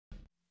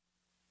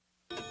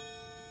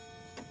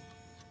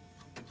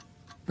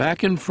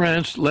Back in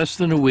France, less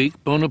than a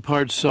week,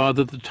 Bonaparte saw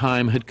that the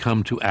time had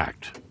come to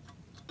act.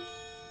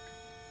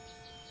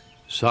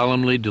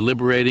 Solemnly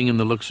deliberating in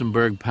the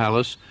Luxembourg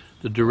Palace,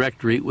 the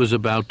Directory was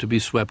about to be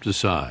swept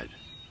aside.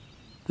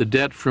 The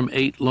debt from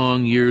 8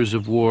 long years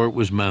of war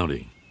was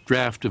mounting,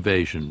 draft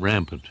evasion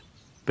rampant.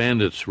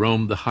 Bandits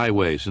roamed the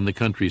highways in the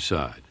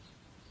countryside.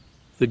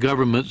 The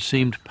government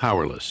seemed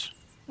powerless.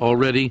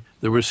 Already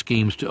there were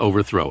schemes to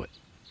overthrow it.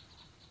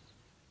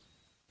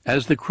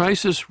 As the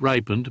crisis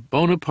ripened,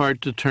 Bonaparte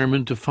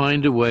determined to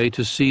find a way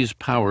to seize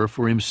power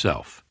for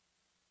himself.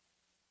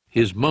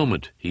 His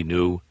moment, he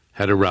knew,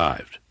 had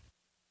arrived.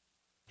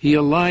 He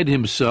allied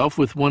himself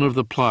with one of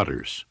the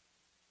plotters,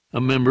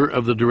 a member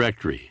of the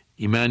Directory,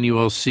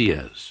 Emmanuel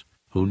Sieyès,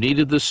 who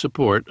needed the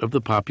support of the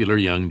popular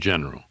young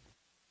general.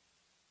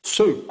 This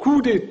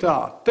coup that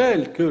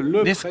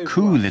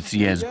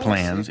Sieyès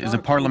plans is a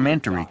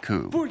parliamentary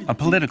coup, a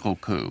political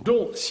coup.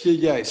 Dont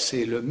Sieyès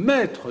est le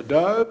maître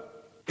d'œuvre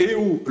et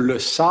où le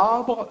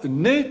sabre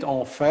n'est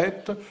en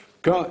fait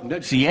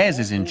qu'un... Sieyès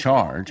is in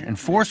charge, and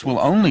force will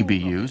only be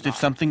used if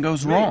something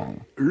goes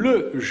wrong.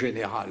 Le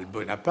général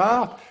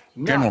Bonaparte...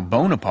 General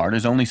Bonaparte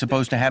is only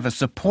supposed to have a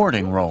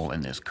supporting role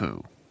in this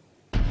coup.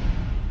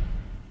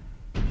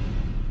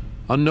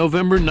 On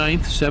November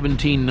 9th,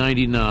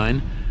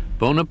 1799,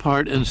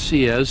 Bonaparte and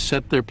Sieyès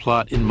set their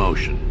plot in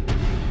motion.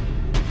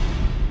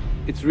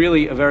 It's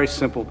really a very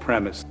simple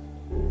premise,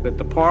 that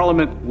the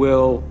Parliament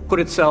will put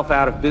itself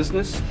out of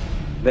business.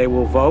 They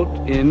will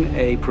vote in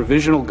a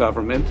provisional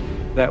government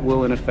that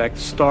will, in effect,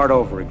 start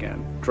over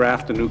again,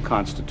 draft a new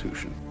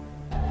constitution.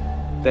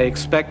 They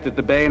expect that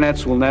the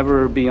bayonets will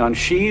never be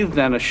unsheathed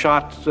and a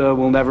shot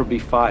will never be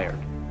fired.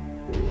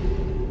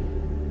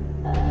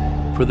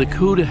 For the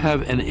coup to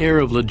have an air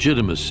of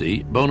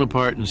legitimacy,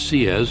 Bonaparte and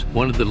Sieyès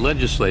wanted the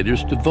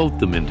legislators to vote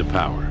them into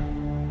power.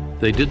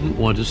 They didn't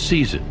want to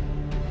seize it.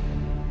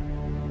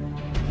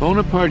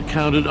 Bonaparte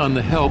counted on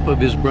the help of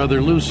his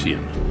brother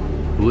Lucien,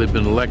 who had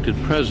been elected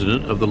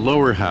president of the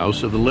lower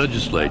house of the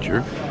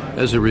legislature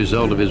as a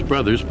result of his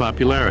brother's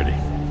popularity.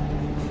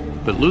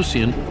 But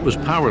Lucien was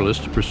powerless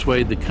to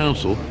persuade the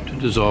council to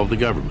dissolve the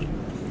government.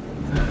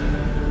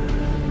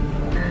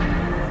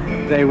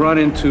 They run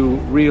into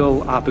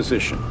real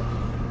opposition.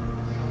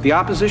 The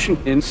opposition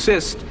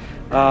insists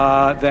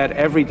that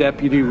every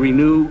deputy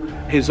renew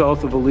his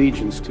oath of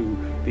allegiance to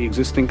the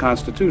existing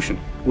constitution,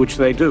 which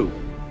they do.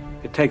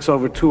 It takes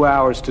over 2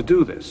 hours to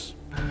do this.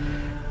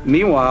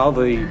 Meanwhile,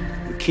 the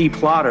key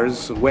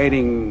plotters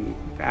waiting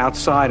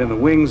outside in the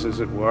wings, as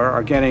it were,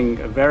 are getting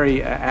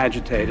very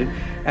agitated,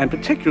 and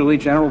particularly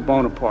General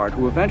Bonaparte,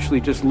 who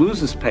eventually just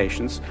loses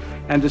patience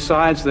and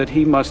decides that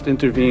he must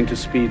intervene to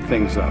speed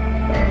things up.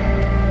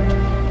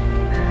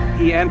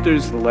 He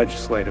enters the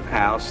legislative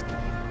house.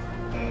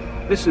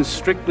 This is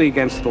strictly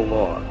against the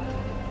law.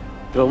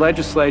 The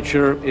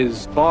legislature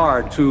is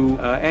barred to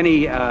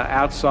any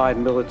outside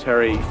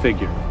military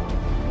figure.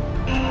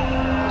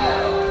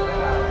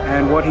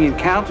 And what he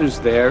encounters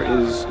there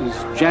is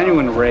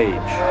genuine rage.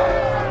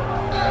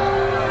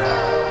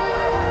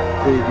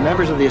 The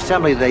members of the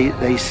assembly,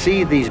 they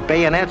see these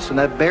bayonets and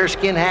the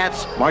bearskin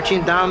hats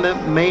marching down the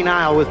main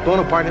aisle with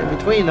Bonaparte in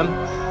between them,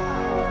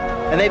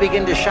 and they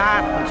begin to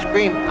shout and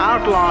scream,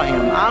 outlaw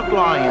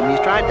him, he's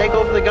trying to take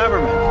over the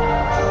government.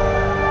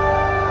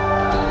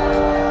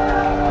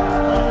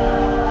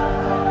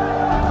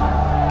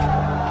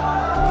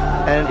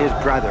 And his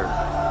brother,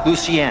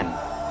 Lucien,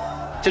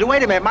 said,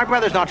 wait a minute, my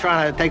brother's not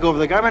trying to take over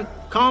the government,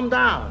 calm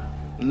down.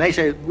 And they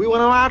say, we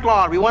want him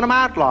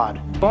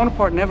outlawed.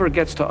 Bonaparte never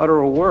gets to utter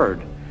a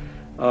word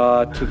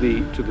to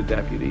the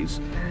deputies,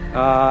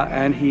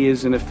 and he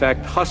is in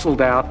effect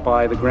hustled out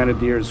by the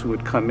grenadiers who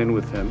had come in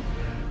with him,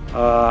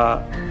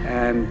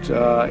 and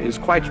is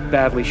quite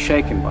badly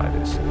shaken by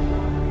this.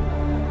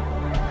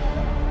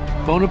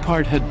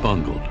 Bonaparte had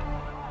bungled.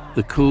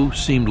 The coup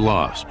seemed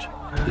lost.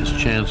 His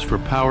chance for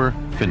power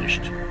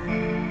finished.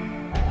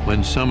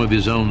 When some of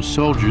his own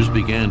soldiers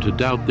began to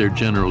doubt their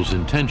general's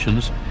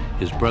intentions,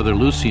 his brother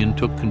Lucien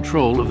took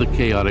control of the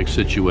chaotic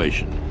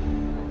situation.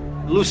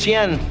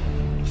 Lucien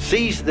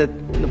sees that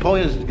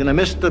Napoleon is going to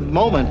miss the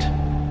moment.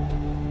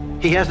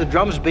 He has the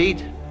drums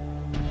beat.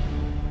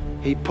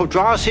 He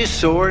draws his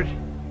sword.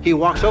 He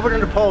walks over to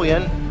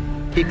Napoleon.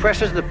 He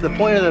presses the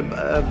point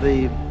of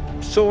the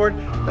sword,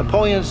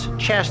 Napoleon's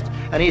chest,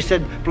 and he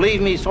said,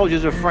 believe me,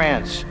 soldiers of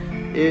France,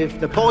 if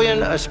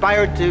Napoleon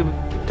aspired to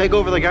take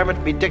over the government,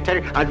 to be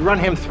dictator, I'd run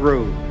him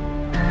through.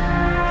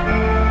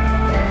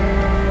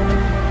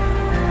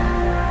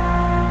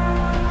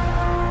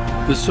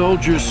 The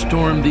soldiers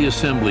stormed the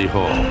assembly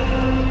hall.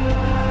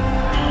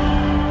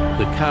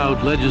 The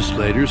cowed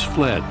legislators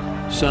fled,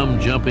 some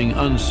jumping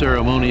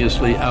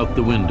unceremoniously out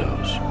the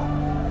windows.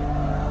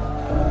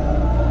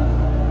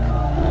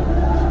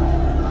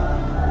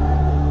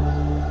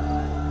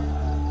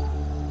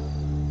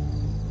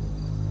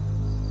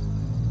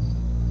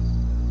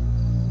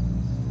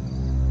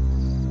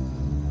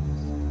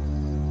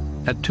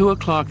 At 2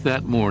 o'clock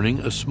that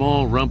morning, a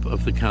small rump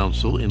of the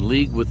council, in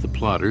league with the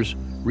plotters,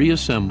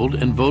 reassembled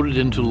and voted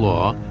into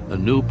law a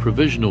new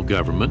provisional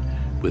government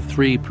with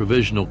 3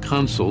 provisional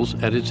consuls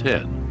at its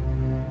head.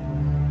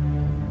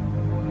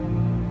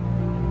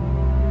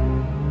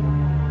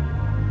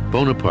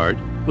 Bonaparte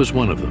was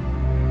one of them.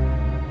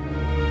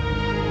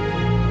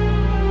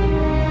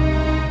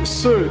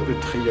 Ce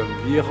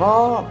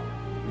triumvirat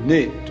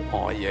n'est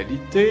en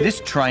réalité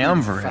This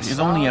triumvirate is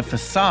only a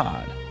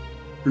facade.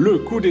 le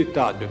coup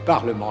d'État de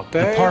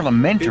parlementaire. The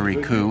parliamentary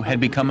coup had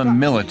become a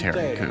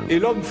military coup. Et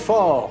l'homme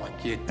fort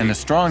qui était And the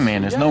strong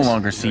man is no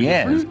longer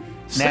Sieyès,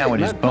 now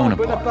it is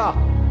Bonaparte.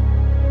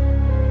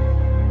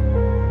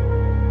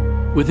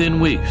 Within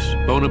weeks,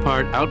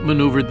 Bonaparte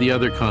outmaneuvered the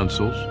other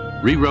consuls,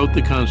 rewrote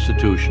the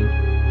Constitution,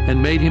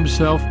 and made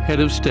himself head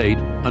of state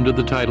under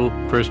the title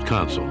First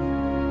Consul.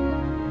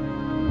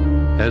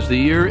 As the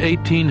year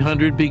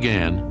 1800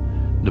 began,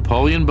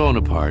 Napoleon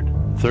Bonaparte,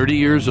 30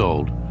 years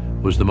old,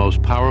 was the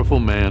most powerful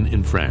man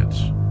in France.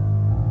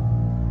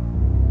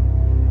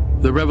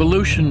 The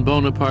revolution,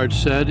 Bonaparte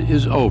said,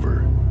 is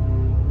over.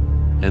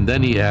 And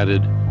then he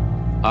added,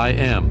 I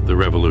am the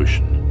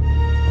revolution.